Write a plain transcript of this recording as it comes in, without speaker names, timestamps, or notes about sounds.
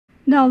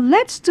Now,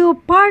 let's do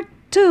part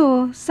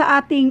 2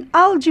 sa ating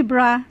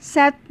algebra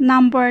set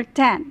number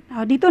 10.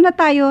 Now, dito na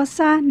tayo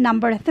sa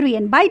number 3.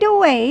 And by the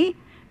way,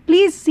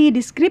 please see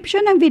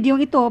description ng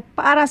video ito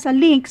para sa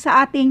link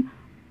sa ating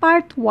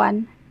part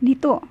 1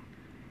 nito.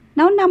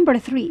 Now, number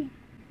 3.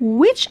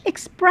 Which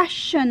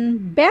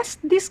expression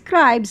best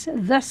describes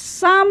the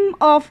sum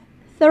of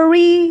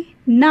three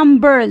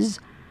numbers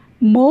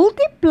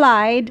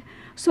multiplied?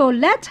 So,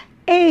 let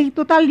A,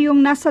 total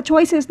yung nasa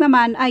choices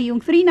naman ay yung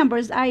three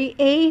numbers ay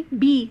A,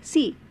 B,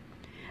 C.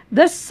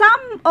 The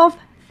sum of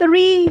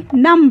three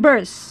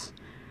numbers.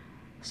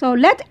 So,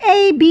 let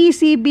A, B,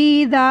 C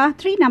be the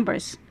three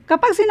numbers.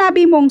 Kapag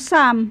sinabi mong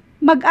sum,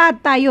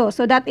 mag-add tayo.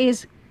 So, that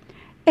is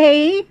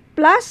A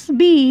plus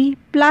B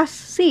plus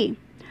C.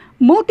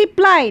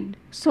 Multiplied.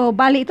 So,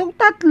 bali itong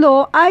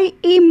tatlo ay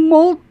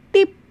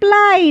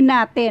i-multiply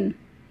natin.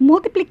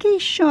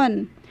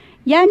 Multiplication.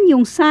 Yan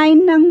yung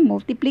sign ng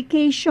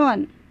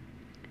multiplication.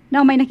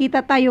 Now, may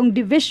nakita tayong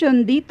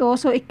division dito.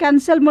 So,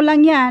 i-cancel mo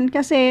lang yan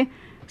kasi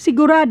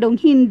siguradong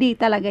hindi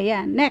talaga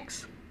yan.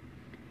 Next.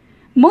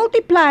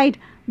 Multiplied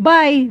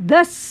by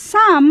the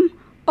sum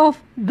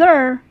of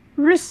their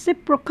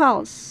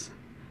reciprocals.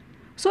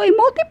 So,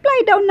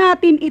 i-multiply daw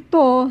natin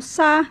ito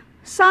sa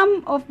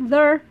sum of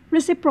their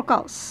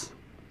reciprocals.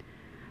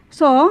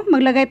 So,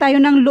 maglagay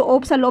tayo ng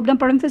loob sa loob ng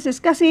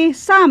parenthesis kasi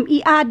sum,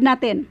 i-add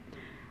natin.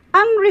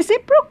 Ang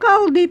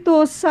reciprocal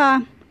dito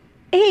sa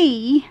A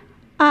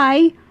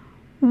ay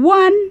 1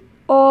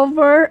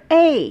 over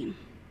A.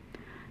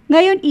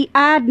 Ngayon,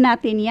 i-add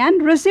natin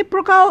yan.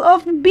 Reciprocal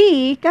of B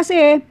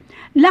kasi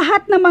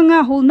lahat ng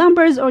mga whole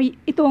numbers or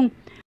itong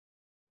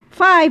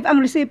 5, ang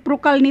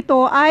reciprocal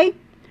nito ay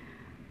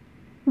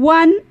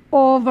 1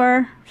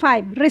 over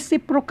 5.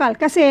 Reciprocal.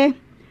 Kasi,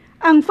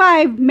 ang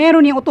 5,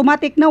 meron yung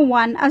automatic na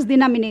 1 as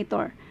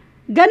denominator.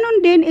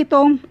 Ganon din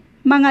itong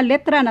mga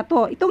letra na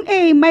to. Itong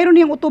A,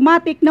 mayroon yung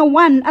automatic na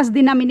 1 as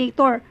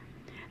denominator.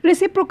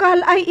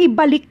 Reciprocal ay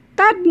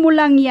ibaliktad mo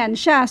lang yan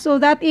siya.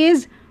 So, that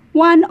is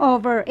 1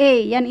 over A.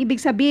 Yan ibig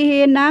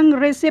sabihin ng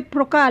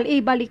reciprocal,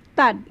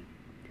 ibaliktad.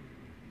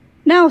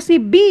 Now, si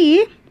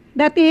B,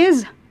 that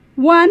is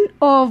 1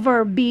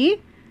 over B.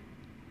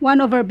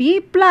 1 over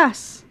B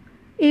plus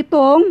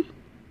itong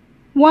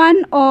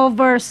 1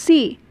 over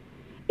C.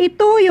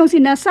 Ito yung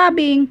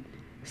sinasabing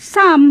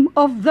sum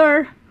of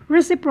their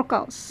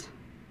reciprocals.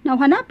 Now,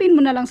 hanapin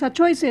mo na lang sa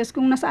choices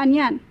kung nasaan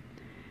yan.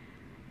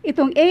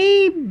 Itong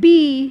A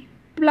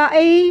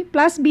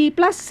plus B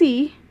plus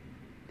C,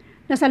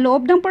 nasa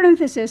loob ng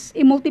parenthesis,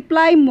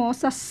 i-multiply mo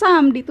sa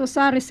sum dito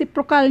sa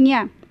reciprocal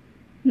niya.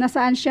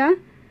 Nasaan siya?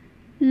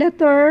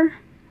 Letter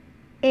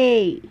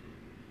A.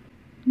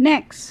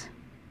 Next,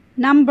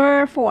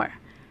 number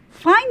 4.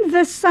 Find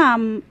the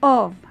sum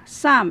of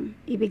sum.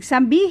 Ibig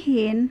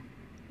sabihin,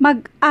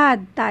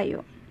 mag-add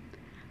tayo.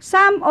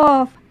 Sum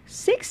of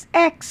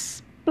 6x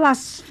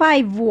plus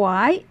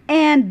 5y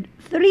and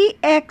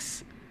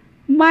 3x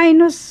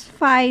minus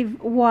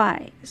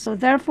 5y. So,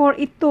 therefore,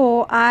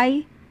 ito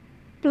ay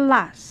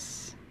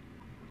plus.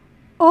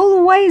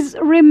 Always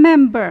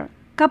remember,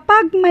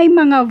 kapag may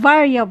mga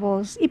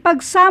variables,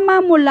 ipagsama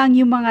mo lang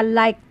yung mga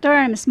like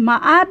terms,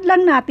 ma-add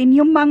lang natin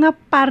yung mga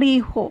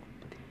pareho.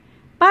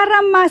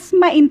 Para mas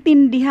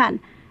maintindihan,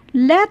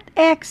 let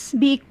x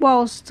be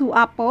equals to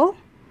apple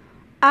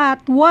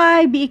at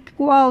y be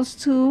equals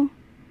to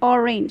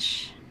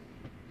orange.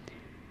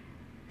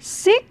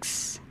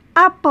 6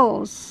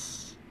 apples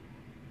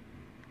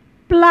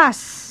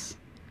plus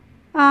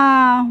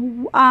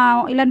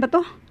ilan ba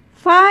to?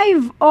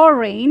 5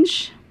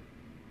 orange.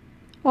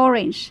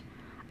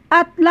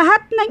 At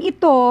lahat ng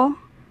ito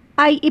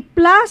ay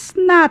i-plus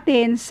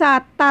natin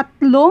sa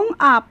tatlong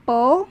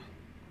apples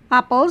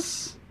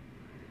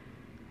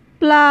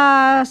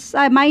plus,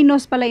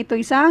 minus pala ito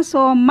isa.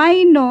 So,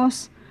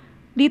 minus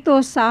dito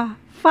sa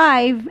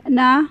 5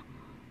 na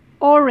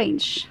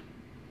orange.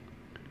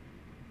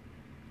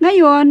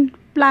 Ngayon,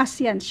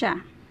 plus yan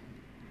siya.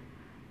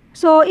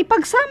 So,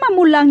 ipagsama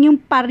mo lang yung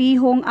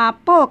parihong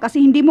apple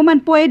kasi hindi mo man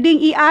pwedeng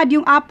i-add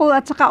yung apple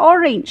at saka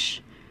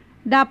orange.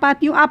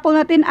 Dapat yung apple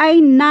natin ay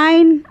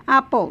 9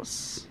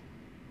 apples.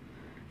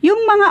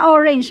 Yung mga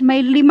orange,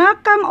 may 5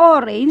 kang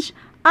orange,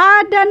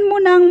 addan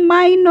mo ng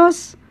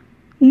minus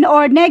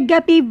or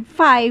negative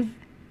 5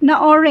 na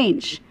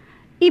orange.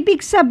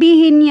 Ibig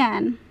sabihin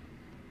yan,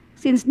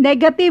 since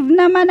negative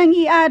naman ang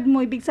i-add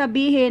mo, ibig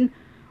sabihin,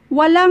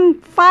 walang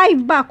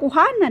 5 ba?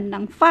 Kuhanan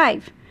ng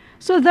 5.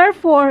 So,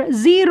 therefore,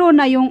 0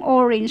 na yung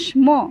orange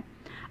mo.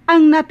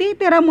 Ang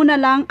natitira mo na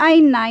lang ay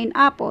 9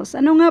 apples.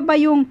 Ano nga ba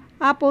yung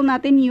apple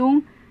natin?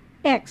 Yung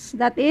x.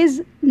 That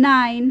is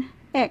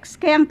 9x.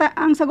 Kaya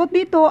ang sagot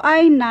dito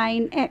ay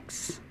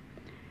 9x.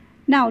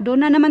 Now,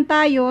 doon na naman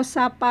tayo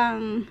sa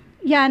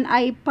yan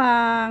ay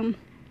pang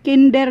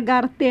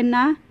kindergarten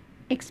na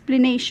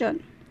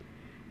explanation.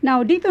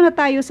 Now, dito na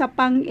tayo sa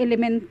pang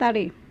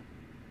elementary.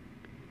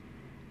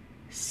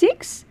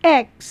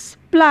 6x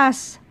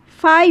plus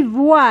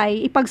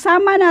 5y,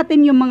 ipagsama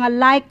natin yung mga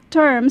like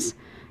terms,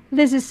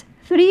 this is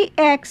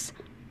 3x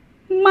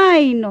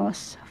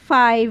minus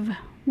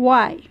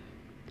 5y.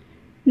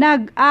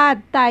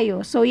 nag-add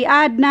tayo. So,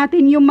 i-add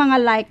natin yung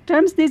mga like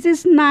terms. This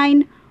is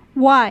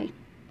 9y.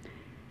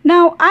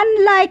 Now,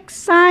 unlike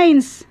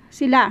signs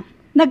sila.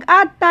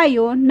 Nag-add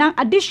tayo ng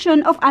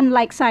addition of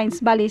unlike signs.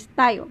 Bali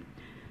tayo.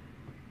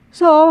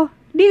 So,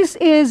 this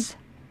is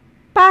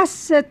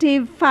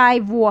positive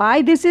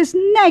 5y. This is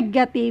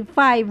negative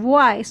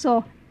 5y.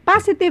 So,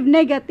 positive,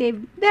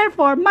 negative.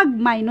 Therefore,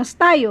 mag-minus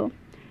tayo.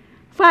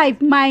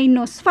 5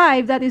 minus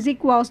 5, that is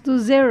equals to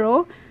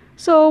 0.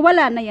 So,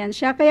 wala na yan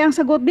siya. Kaya ang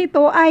sagot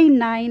dito ay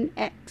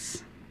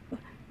 9x.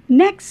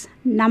 Next,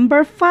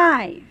 number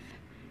 5.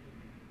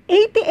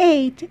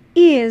 88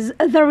 is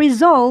the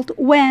result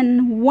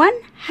when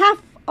 1/2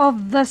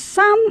 of the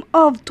sum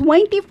of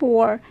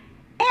 24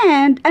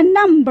 and a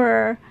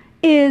number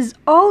is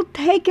all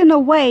taken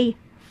away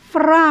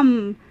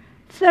from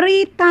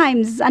 3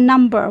 times a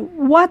number.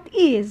 What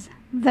is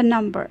the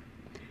number?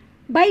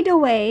 By the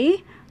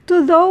way,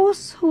 to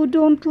those who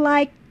don't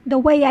like the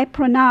way I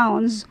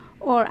pronounce,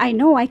 or I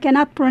know I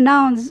cannot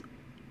pronounce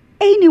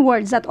any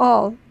words at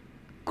all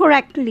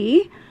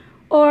correctly,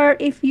 or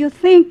if you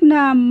think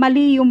na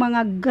mali yung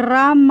mga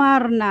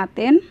grammar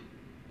natin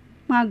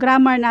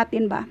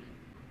ba?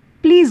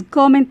 Please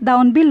comment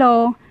down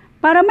below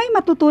para may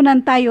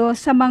matutunan tayo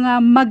sa mga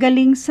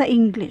magaling sa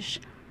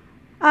English.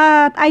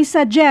 At I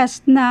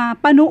suggest na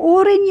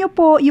panuorin niyo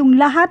po yung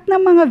lahat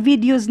ng mga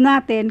videos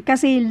natin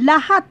kasi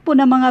lahat po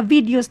ng mga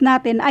videos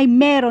natin ay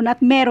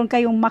meron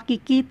kayong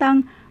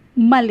makikitang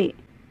mali.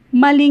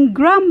 Maling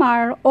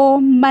grammar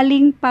o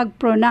maling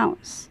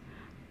pag-pronounce.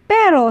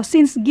 Pero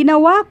since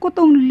ginawa ko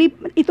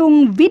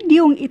itong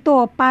videong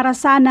ito para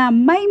sana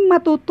may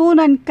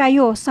matutunan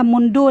kayo sa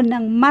mundo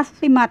ng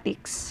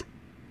mathematics,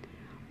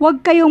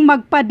 huwag kayong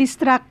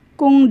magpa-distract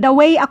kung the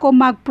way ako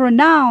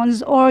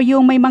mag-pronounce or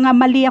yung may mga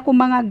mali ako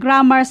mga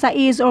grammar sa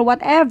is or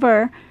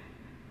whatever.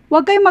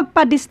 Huwag kayong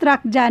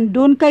magpa-distract dyan.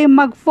 Doon kayong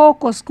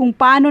mag-focus kung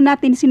paano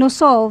natin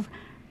sinosolve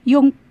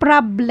yung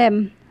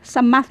problem sa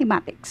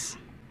mathematics.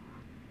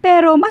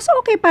 Pero mas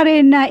okay pa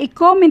rin na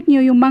i-comment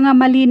nyo yung mga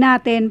mali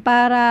natin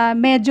para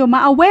medyo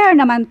ma-aware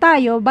naman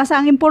tayo. Basta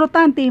ang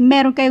importante,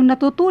 meron kayong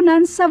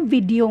natutunan sa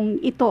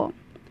videong ito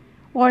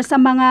or sa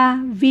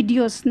mga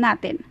videos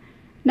natin.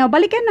 Now,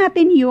 balikan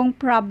natin yung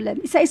problem.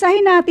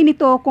 Isa-isahin natin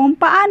ito kung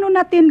paano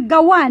natin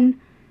gawan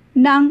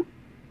ng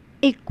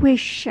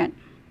equation.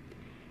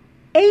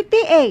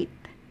 88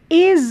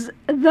 is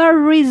the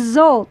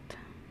result.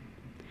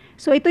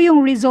 So, ito yung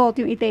result,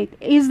 yung 88.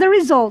 Is the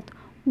result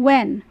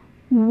when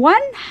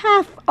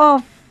 1/2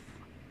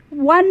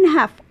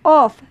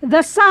 of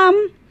the sum,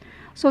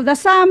 so the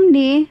sum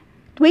ni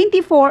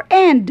 24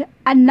 and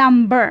a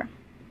number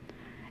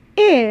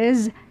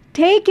is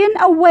taken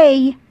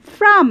away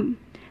from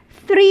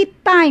 3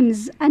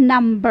 times a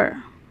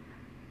number.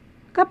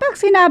 Kapag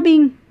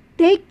sinabing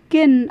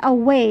taken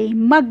away,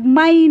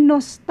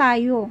 mag-minus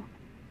tayo.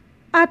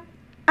 At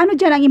ano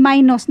dyan ang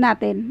i-minus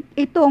natin?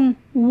 Itong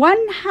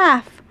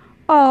 1/2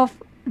 of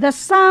the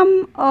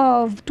sum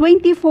of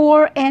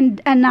 24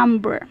 and a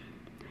number.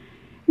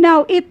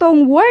 Now,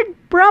 itong word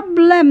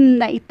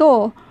problem na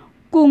ito,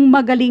 kung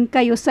magaling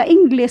kayo sa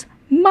English,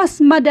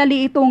 mas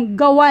madali itong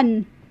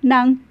gawan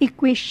ng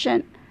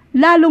equation.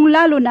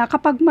 Lalong-lalo na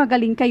kapag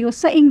magaling kayo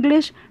sa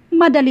English,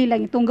 madali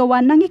lang itong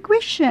gawan ng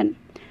equation.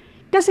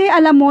 Kasi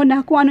alam mo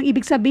na kung anong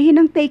ibig sabihin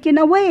ng taken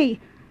away.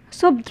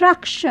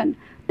 Subtraction.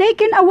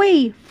 Taken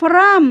away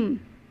from.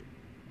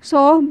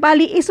 So,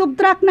 bali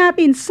isubtract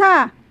natin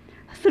sa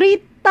 3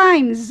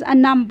 times a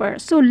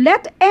number. So,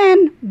 let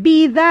n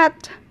be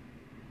that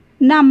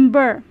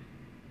number.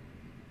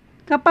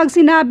 Kapag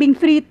sinabing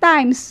 3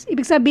 times,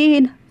 ibig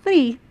sabihin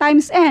 3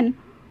 times n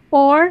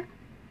or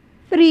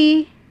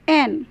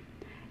 3n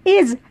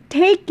is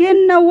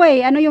taken away.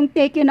 Ano yung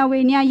taken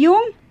away niya?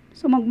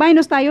 So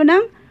mag-minus tayo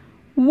ng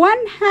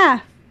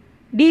 1/2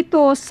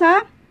 dito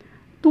sa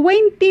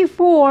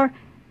 24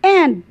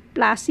 and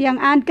plus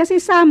yung and kasi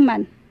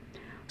saman.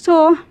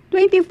 So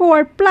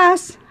 24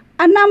 plus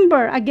a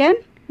number. Again,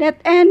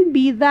 let n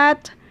be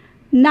that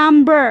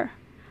number.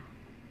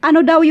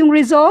 Ano daw yung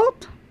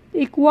result?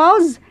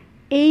 Equals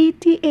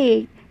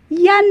 88.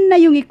 Yan na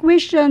yung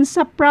equation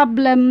sa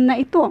problem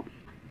na ito.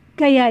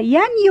 Kaya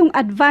yan yung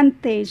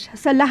advantage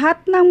sa lahat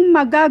ng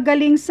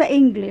magagaling sa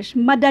English.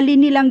 Madali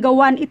nilang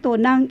gawan ito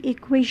ng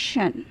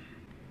equation.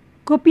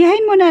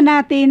 Kopyahin muna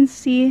natin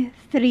si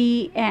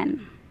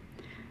 3n.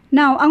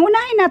 Now, ang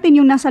unahin natin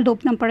yung nasa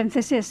loob ng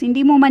parenthesis.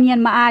 Hindi mo man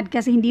yan ma-add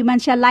kasi hindi man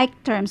siya like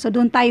term. So,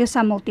 doon tayo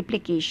sa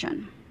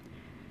multiplication.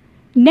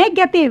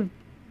 Negative.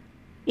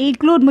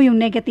 I-include mo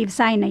yung negative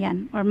sign na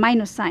yan or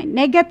minus sign.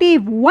 Negative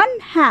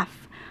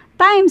 1/2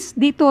 times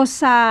dito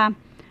sa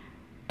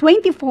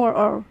 24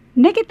 or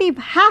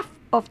negative half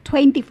of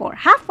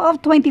 24. Half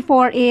of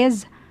 24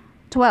 is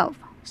 12.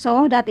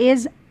 So, that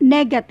is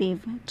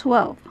negative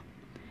 12.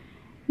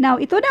 Now,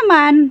 ito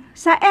naman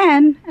sa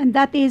n, and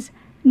that is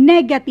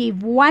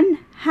negative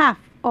 1/2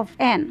 of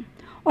n.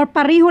 Or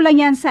pareho lang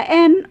yan sa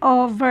n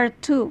over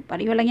 2.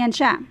 Pareho lang yan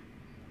siya.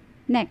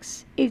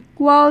 Next,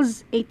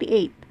 equals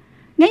 88.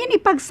 Ngayon,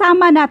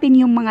 ipagsama natin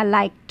yung mga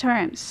like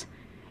terms.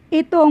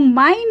 itong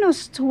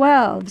minus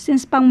 12,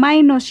 since pang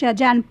minus siya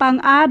dyan,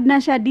 pang add na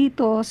siya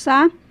dito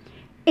sa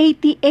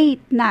 88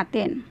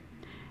 natin.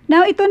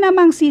 Now, ito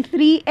namang si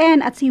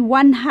 3n at si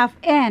 1/2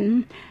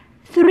 n,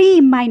 3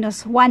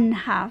 minus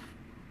 1/2.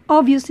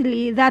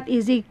 Obviously, that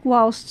is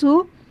equals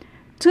to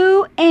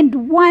 2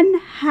 and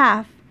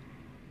 1/2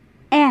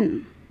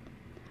 n.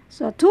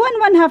 So, 2 and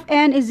 1/2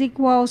 n is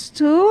equals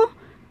to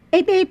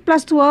 88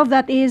 plus 12,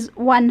 that is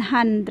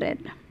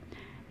 100.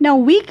 Now,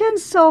 we can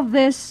solve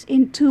this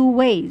in two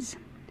ways.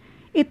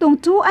 Itong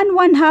 2 and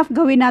 1/2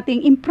 gawin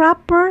nating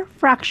improper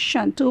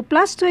fraction. 2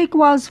 plus 2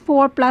 equals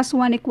 4 plus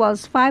 1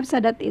 equals 5. So,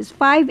 that is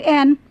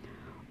 5n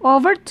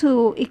over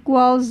 2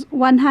 equals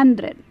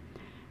 100.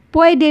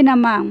 Pwede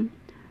namang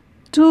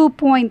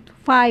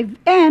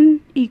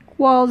 2.5n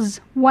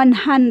equals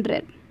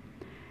 100.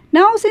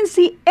 Now, since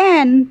si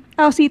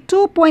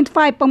 2.5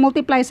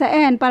 pang-multiply sa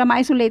n para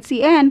ma-isolate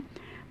si n,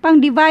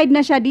 pang-divide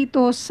na siya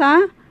dito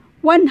sa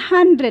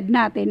 100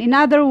 natin. In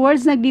other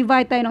words,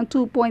 nag-divide tayo ng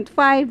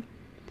 2.5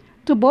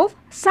 to both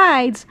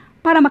sides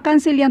para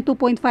makancel yung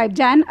 2.5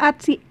 dyan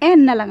at si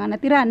n na lang ang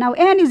natira. Now,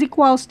 n is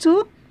equals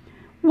to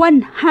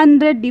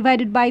 100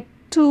 divided by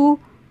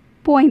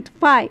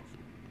 2.5.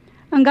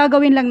 Ang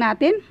gagawin lang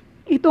natin,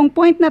 itong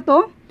point na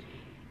to,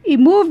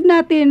 i-move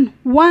natin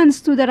once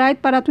to the right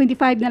para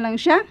 25 na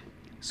lang siya.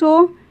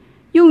 So,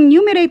 yung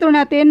numerator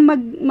natin,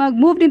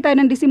 mag-move din tayo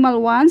ng decimal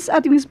ones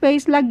at yung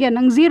space lagyan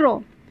ng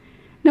 0.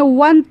 Now,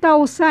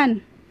 1,000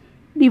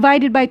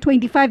 divided by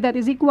 25, that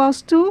is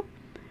equals to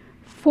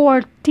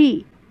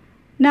 40.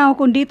 Now,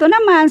 kung dito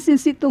naman,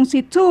 since itong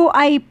si 2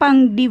 ay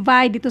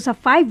pang-divide dito sa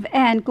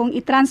 5n, kung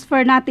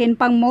i-transfer natin,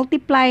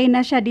 pang-multiply na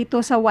siya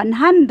dito sa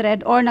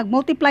 100 or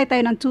nag-multiply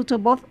tayo ng 2 to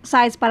both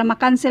sides para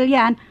makancel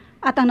yan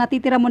at ang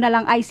natitira mo na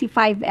lang ay si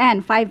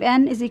 5n.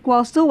 5n is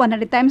equals to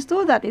 100 times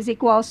 2, that is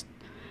equals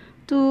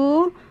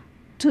to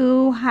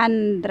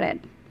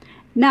 200.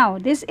 Now,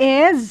 this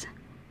is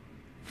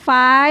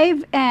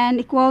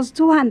 5n equals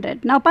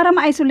 200. Now, para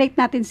ma-isolate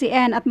natin si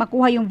n at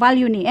makuha yung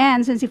value ni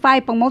n, since si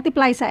 5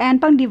 pang-multiply sa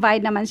n,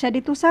 pang-divide naman siya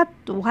dito sa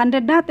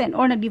 200 natin.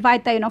 Or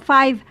nag-divide tayo ng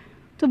 5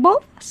 to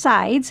both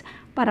sides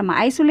para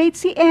ma-isolate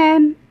si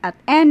n at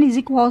n is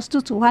equals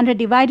to 200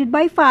 divided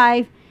by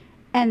 5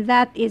 and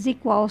that is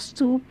equals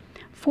to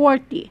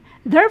 40.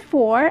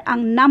 Therefore,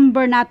 ang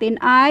number natin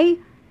ay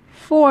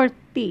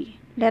 40.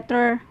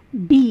 Letter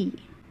B.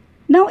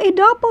 Now,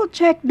 i-double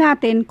check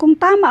natin kung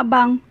tama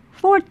bang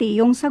 40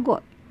 yung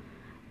sagot.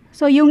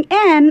 So, yung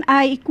n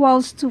ay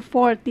equals to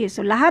 40.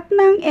 So, lahat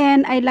ng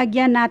n ay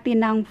lagyan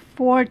natin ng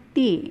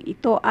 40.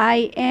 Ito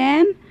ay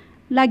n,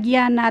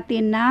 lagyan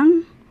natin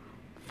ng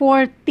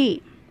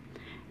 40.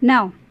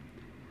 Now,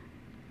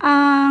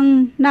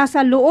 ang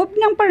nasa loob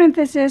ng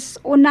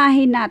parenthesis,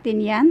 unahin natin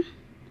yan.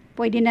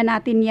 Pwede na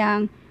natin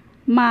yang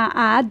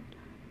ma-add.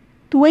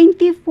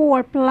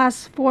 24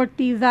 plus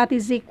 40, that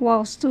is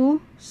equals to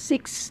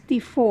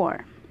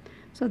 64.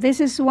 So,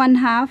 this is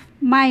 1/2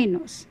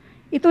 minus.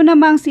 Ito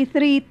namang si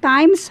 3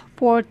 times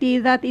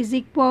 40, that is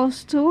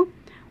equals to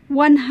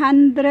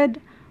 120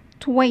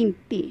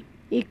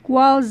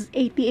 equals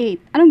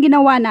 88. Anong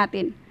ginawa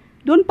natin?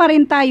 Doon pa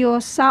rin tayo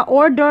sa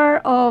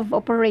order of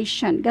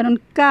operation. Ganun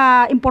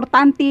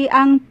ka-importante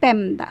ang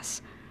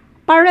PEMDAS.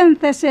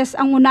 Parenthesis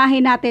ang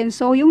unahin natin.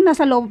 So, yung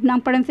nasa loob ng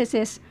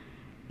parenthesis,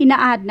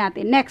 ina-add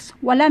natin. Next,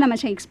 wala naman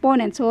siyang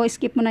exponent. So,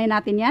 skip muna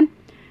natin yan.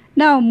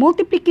 Now,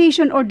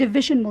 multiplication or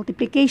division,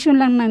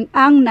 multiplication lang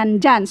ang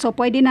nandyan. So,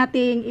 pwede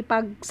nating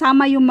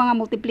ipagsama yung mga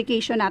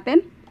multiplication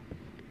natin.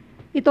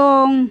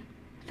 Itong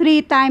 3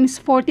 times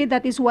 40,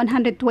 that is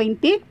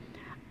 120.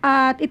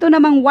 At ito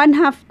namang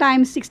 1/2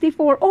 times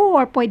 64,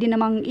 or pwede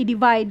namang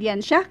i-divide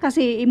yan siya.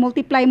 Kasi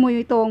i-multiply mo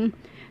yung itong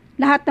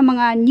lahat ng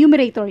mga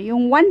numerator.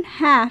 Yung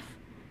 1/2,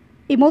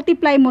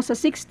 i-multiply mo sa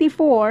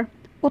 64,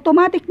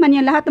 automatic man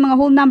yan lahat ng mga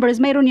whole numbers,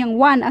 mayroon yung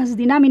 1 as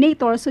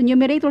denominator. So,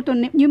 numerator to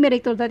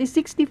numerator, that is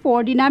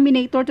 64.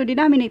 Denominator to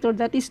denominator,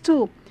 that is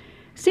 2.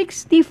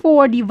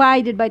 64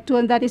 divided by 2,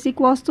 and that is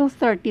equals to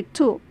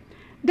 32.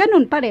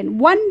 Ganun pa rin.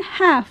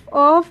 1/2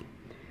 of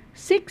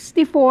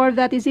 64,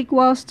 that is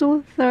equals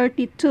to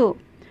 32.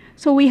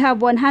 So, we have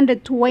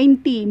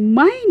 120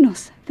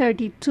 minus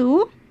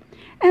 32,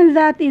 and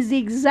that is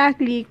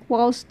exactly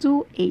equals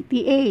to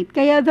 88.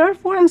 Kaya,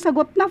 therefore, ang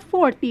sagot na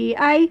 40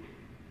 ay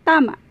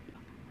tama.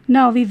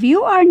 Now, if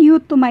you are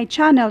new to my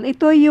channel,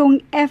 ito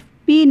yung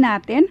FB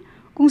natin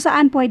kung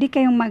saan pwede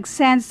kayong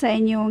mag-send sa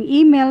inyong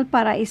email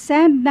para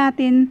i-send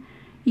natin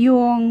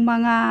yung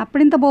mga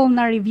printable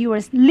na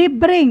reviewers.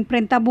 Libreng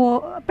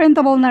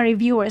printable na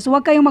reviewers.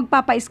 Huwag kayong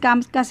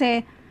magpapa-scam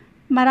kasi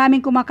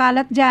maraming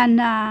kumakalat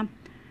dyan na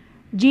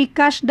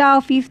Gcash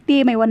daw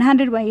 50, may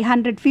 100, may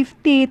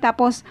 150,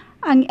 tapos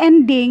ang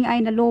ending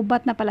ay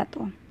nalobat na pala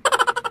to.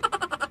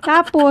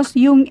 Tapos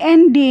yung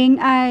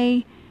ending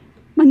ay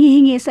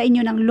manghihingi sa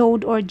inyo ng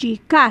load or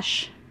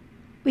Gcash,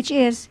 which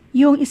is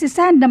yung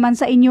isisend naman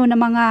sa inyo ng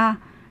mga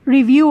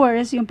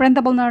reviewers, yung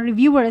printable na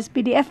reviewers,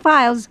 PDF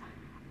files,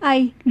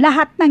 ay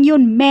lahat ng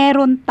yun,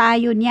 meron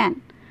tayo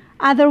niyan.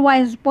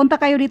 Otherwise, punta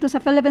kayo dito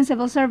sa Philippine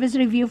Civil Service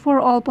Review for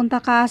All,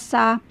 punta ka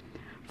sa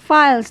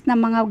files ng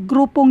mga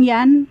grupong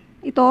yan,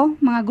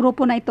 mga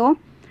grupo na ito.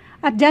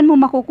 At dyan mo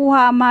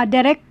makukuha,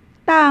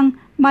 ma-directang,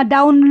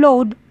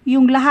 ma-download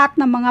yung lahat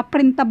ng mga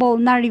printable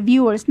na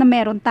reviewers na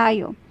meron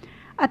tayo.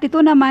 At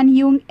ito naman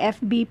yung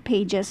FB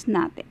pages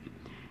natin.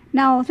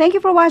 Now, thank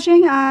you for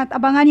watching at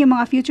abangan yung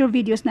mga future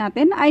videos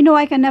natin. I know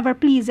I can never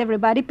please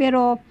everybody,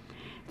 pero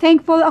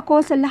thankful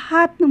ako sa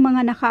lahat ng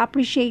mga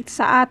naka-appreciate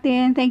sa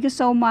atin. Thank you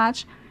so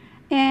much.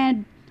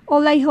 And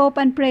all I hope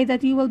and pray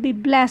that you will be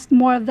blessed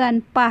more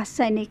than past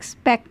and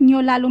expect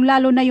nyo.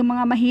 Lalong-lalo na yung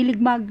mga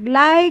mahilig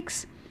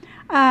mag-likes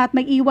at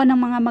mag-iwan ng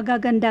mga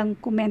magagandang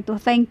komento.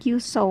 Thank you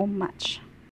so much.